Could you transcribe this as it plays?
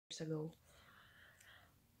years ago.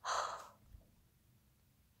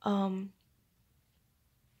 Um,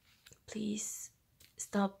 please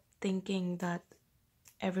stop thinking that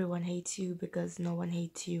everyone hates you because no one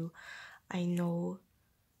hates you. I know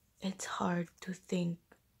it's hard to think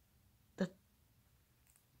that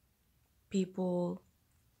people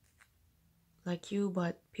like you,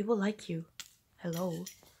 but people like you. Hello.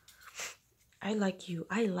 I like you.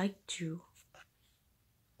 I liked you.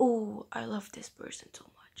 Oh, I love this person so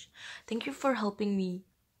much. Thank you for helping me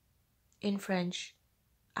in French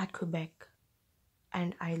at Quebec.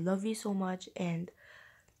 And I love you so much, and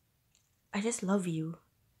I just love you.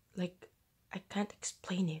 Like, I can't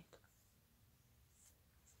explain it.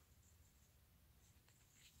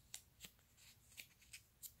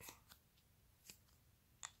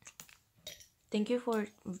 Thank you for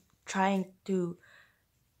trying to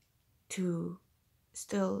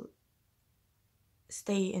still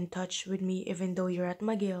stay in touch with me even though you're at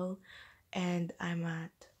McGill and I'm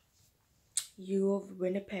at U of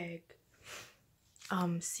Winnipeg.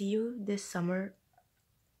 See you this summer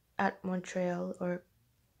at Montreal or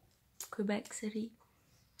Quebec City.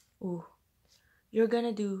 Ooh, you're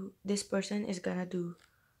gonna do. This person is gonna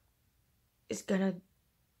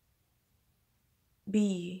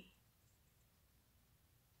be.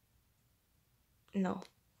 No,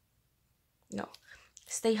 no.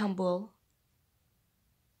 Stay humble.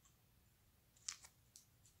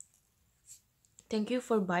 Thank you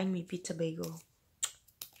for buying me pizza bagel.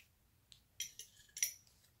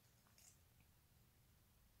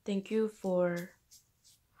 Thank you for.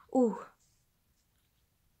 Ooh,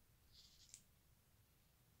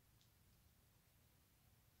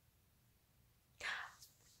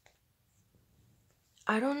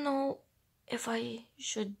 I don't know if I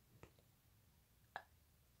should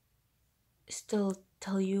still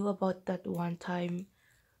tell you about that one time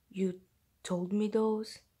you told me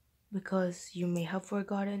those because you may have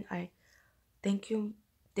forgotten. I think you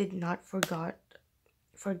did not forget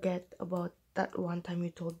about that one time you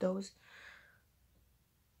told those,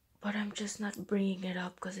 but I'm just not bringing it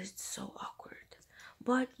up because it's so awkward.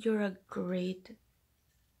 But you're a great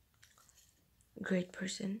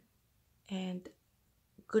person, and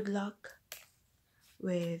good luck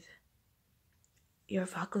with your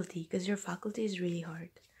faculty because your faculty is really hard.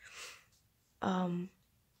 Um,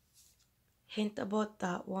 hint about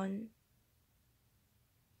that one.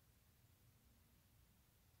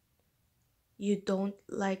 You don't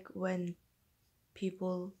like when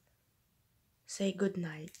people say good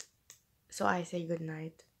night, so I say good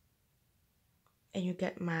night, and you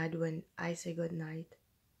get mad when I say good night,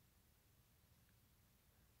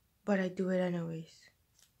 but I do it anyways.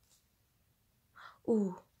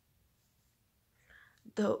 Ooh,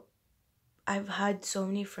 the I've had so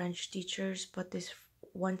many French teachers, but this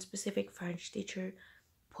one specific French teacher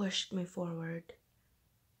pushed me forward.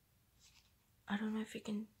 I don't know if you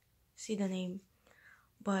can see the name,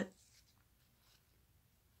 but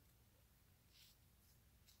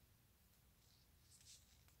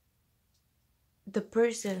the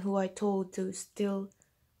person who I told to still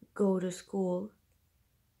go to school,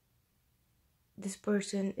 this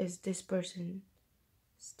person is this person's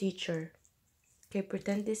teacher. Okay,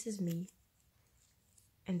 pretend this is me,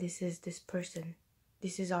 and this is this person.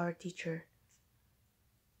 This is our teacher.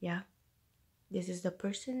 Yeah? This is the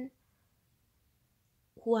person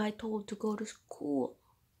who I told to go to school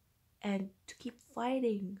and to keep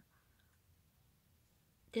fighting.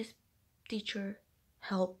 This teacher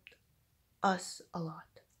helped us a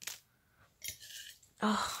lot.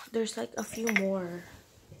 Oh, there's like a few more.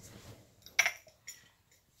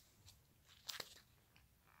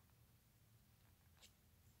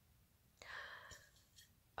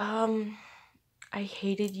 Um, I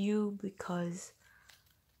hated you because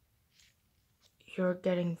you're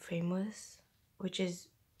getting famous, which is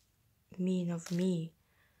mean of me.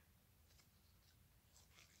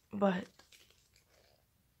 But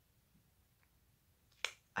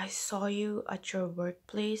I saw you at your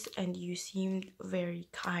workplace and you seemed very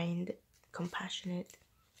kind, compassionate,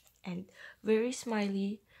 and very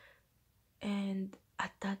smiley. And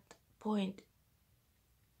at that point,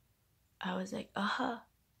 I was like, aha,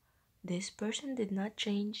 this person did not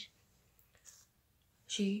change.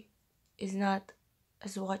 She is not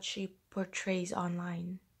as what she portrays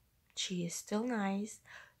online. She is still nice.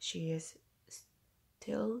 She is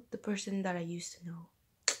still the person that I used to know.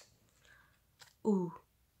 Ooh,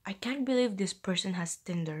 I can't believe this person has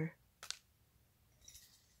Tinder.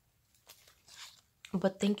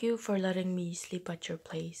 But thank you for letting me sleep at your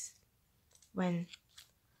place when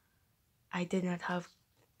I did not have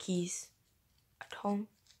keys at home.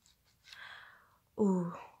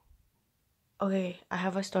 Ooh, Okay, I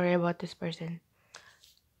have a story about this person.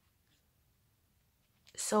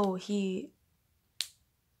 So he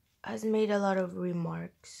has made a lot of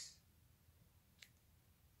remarks,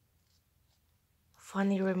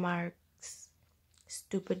 funny remarks,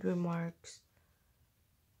 stupid remarks,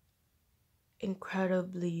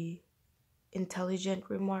 incredibly intelligent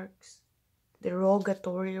remarks,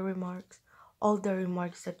 derogatory remarks, all the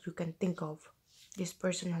remarks that you can think of. This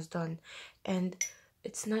person has done, and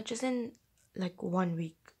it's not just in like 1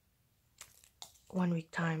 week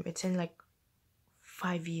time. It's in like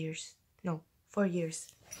 5 years, no, 4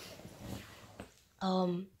 years.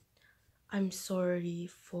 Um, I'm sorry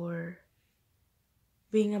for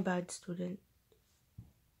being a bad student.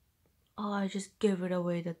 Oh, I just give it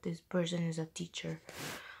away that this person is a teacher,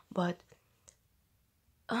 but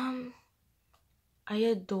um, I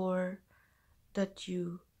adore that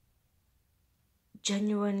you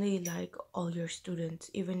genuinely like all your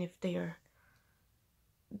students, even if they are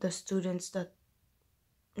the students that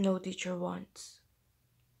no teacher wants.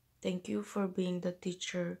 Thank you for being the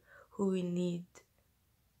teacher who we need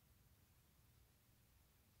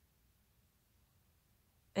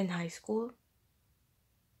in high school.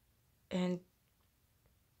 And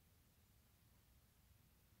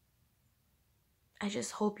I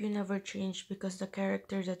just hope you never change, because the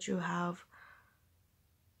character that you have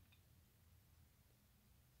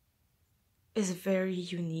is very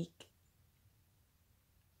unique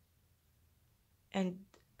and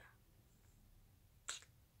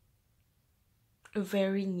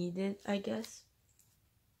very needed, I guess.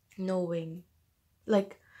 Knowing,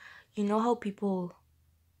 like, you know how people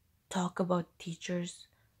talk about teachers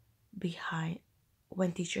behind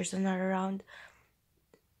when teachers are not around?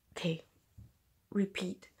 Okay,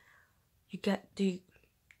 repeat.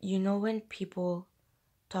 You know when people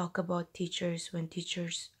talk about teachers when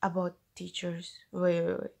teachers about teachers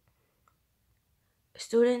wait.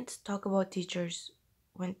 Students talk about teachers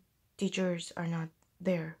when teachers are not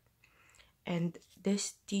there. And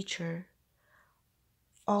this teacher,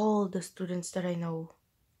 all the students that I know,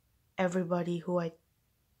 everybody who I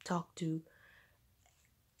talk to,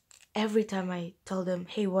 every time I tell them,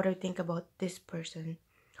 hey, what do I think about this person,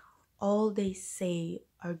 all they say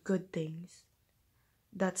are good things.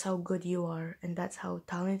 That's how good you are, and that's how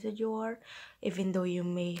talented you are, even though you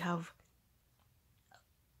may have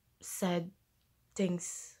said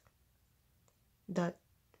things that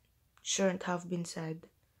shouldn't have been said.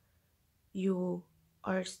 You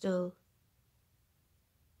are still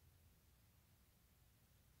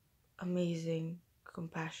amazing,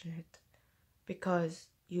 compassionate, because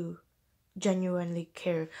you genuinely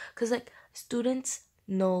care. Because, like, students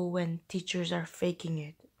know when teachers are faking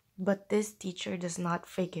it, but this teacher does not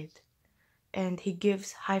fake it. And he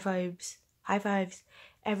gives high fives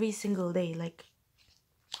every single day. Like,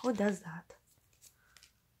 who does that?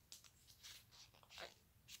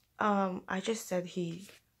 I just said he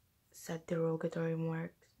said derogatory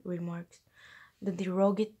remarks. The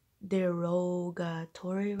derogatory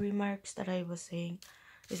remarks that I was saying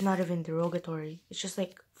is not even derogatory. It's just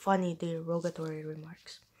like funny derogatory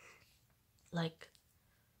remarks. Like,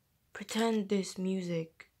 pretend this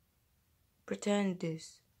music, pretend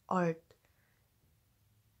this art.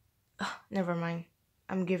 Ugh, never mind.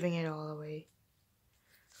 I'm giving it all away.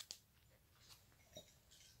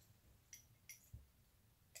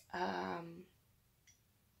 Um,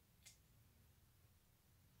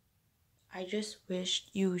 I just wished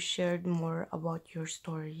you shared more about your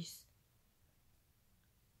stories.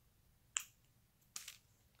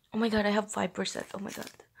 Oh my god, I have 5%. Oh my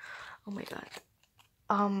god. Oh my god.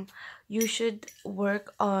 You should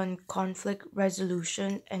work on conflict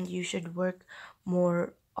resolution, and you should work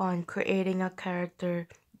more on creating a character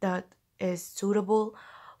that is suitable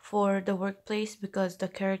for the workplace, because the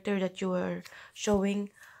character that you are showing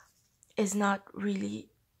is not really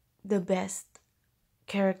the best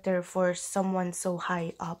character for someone so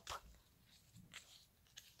high up.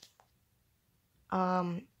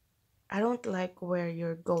 I don't like where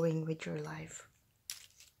you're going with your life.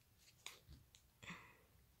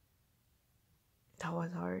 That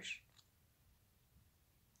was harsh.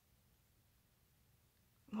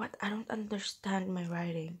 What? I don't understand my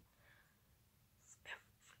writing.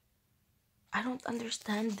 I don't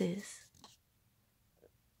understand this.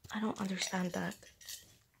 I don't understand that.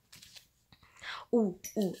 Ooh,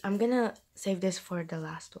 I'm gonna save this for the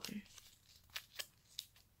last one.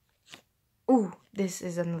 Ooh, this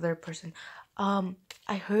is another person.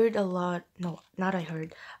 I heard a lot. No, not I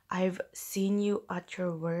heard. I've seen you at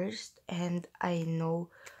your worst, and I know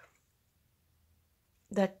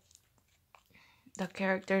that the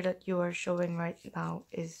character that you are showing right now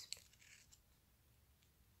is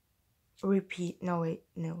repeat. No, wait.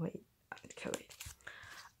 No, wait. Okay, wait.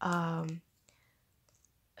 Um,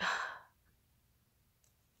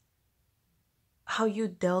 how you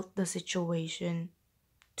dealt the situation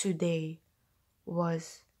today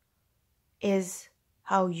was is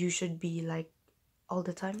how you should be like all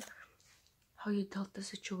the time. How you dealt the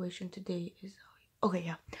situation today is okay,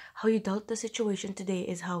 yeah. How you dealt the situation today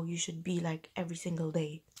is how you should be like every single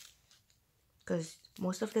day. Because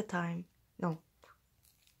most of the time, no,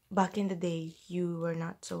 back in the day, you were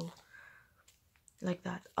not so like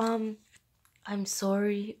that. I'm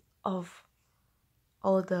sorry of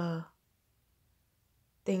all the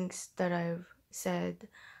things that I've said.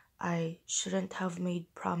 I shouldn't have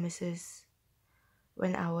made promises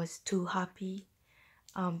when I was too happy.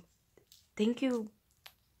 Um, thank you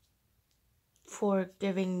for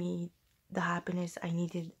giving me the happiness I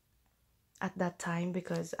needed at that time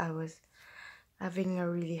because I was having a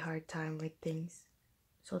really hard time with things.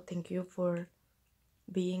 So thank you for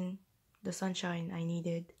being the sunshine I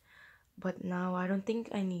needed. But now I don't think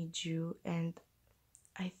I need you, and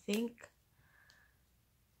I think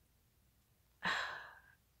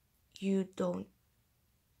you don't.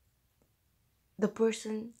 The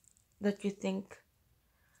person that you think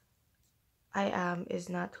I am is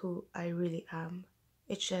not who I really am.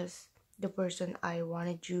 It's just the person I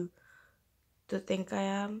wanted you to think I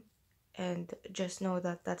am, and just know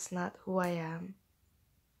that that's not who I am.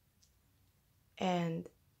 And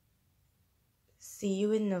see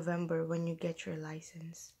you in November when you get your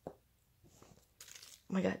license. Oh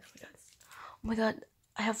my god, oh my god. Oh my god,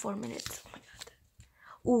 I have 4 minutes. Oh my god.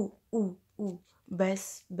 Ooh, ooh, ooh.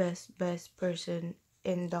 Best person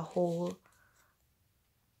in the whole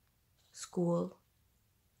school.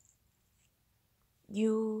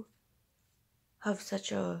 You have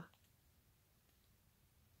such a.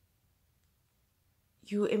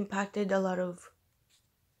 You impacted a lot of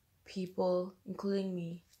people, including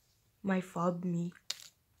me. My fob me.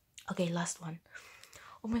 Okay, last one.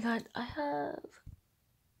 Oh my god, I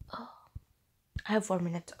have 4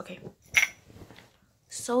 minutes. Okay.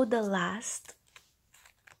 So the last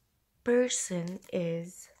person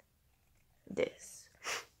is this.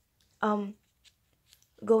 Um,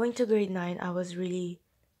 going to grade 9, I was really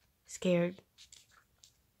scared.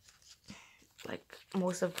 Like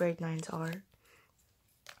most of grade 9s are.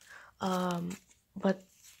 But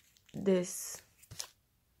this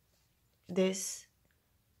this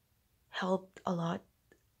helped a lot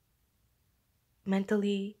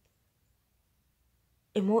mentally,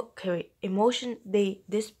 emotion they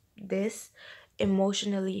this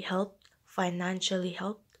emotionally helped, financially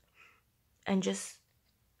helped, and just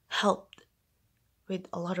helped with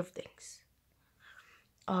a lot of things.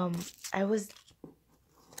 I was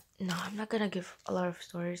no, I'm not gonna give a lot of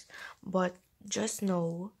stories, but just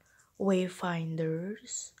know,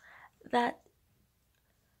 wayfinders, that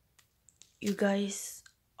you guys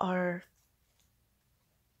are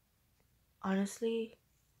honestly,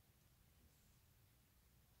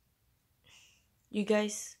 you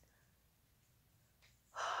guys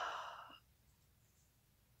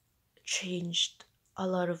changed a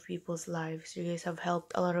lot of people's lives. You guys have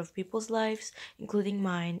helped a lot of people's lives, including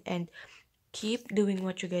mine, and keep doing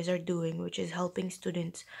what you guys are doing, which is helping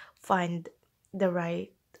students find the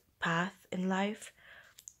right path in life.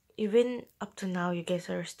 Even up to now, you guys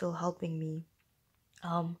are still helping me.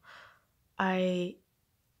 I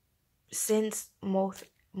since most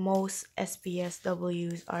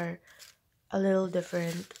SPSWs are a little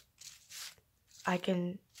different, I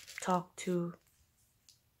can talk to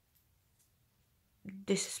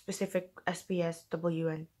this specific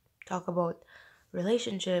SPSW and talk about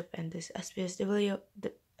relationship, and this SPSW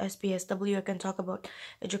I can talk about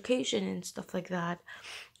education and stuff like that.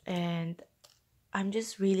 And I'm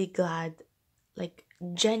just really glad, like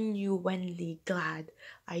genuinely glad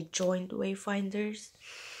I joined Wayfinders.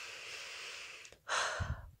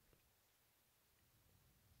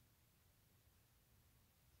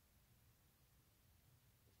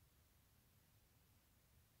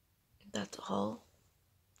 That's all.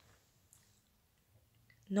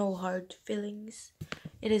 No hard feelings.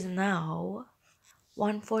 It is now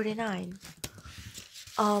 1:49.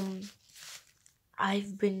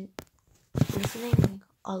 I've been listening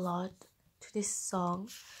a lot to this song.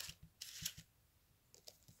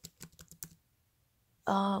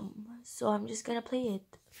 So I'm just gonna play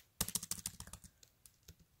it.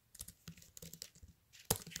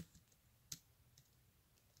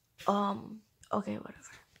 Okay, whatever.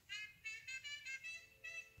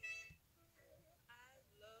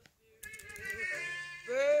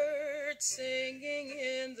 Birds singing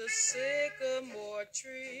in the sycamore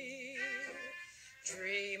tree.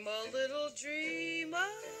 Dream a little dream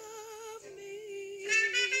of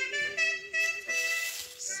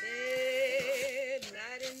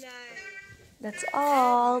That's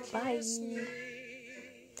all. Bye.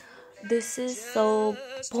 This is so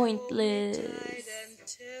pointless.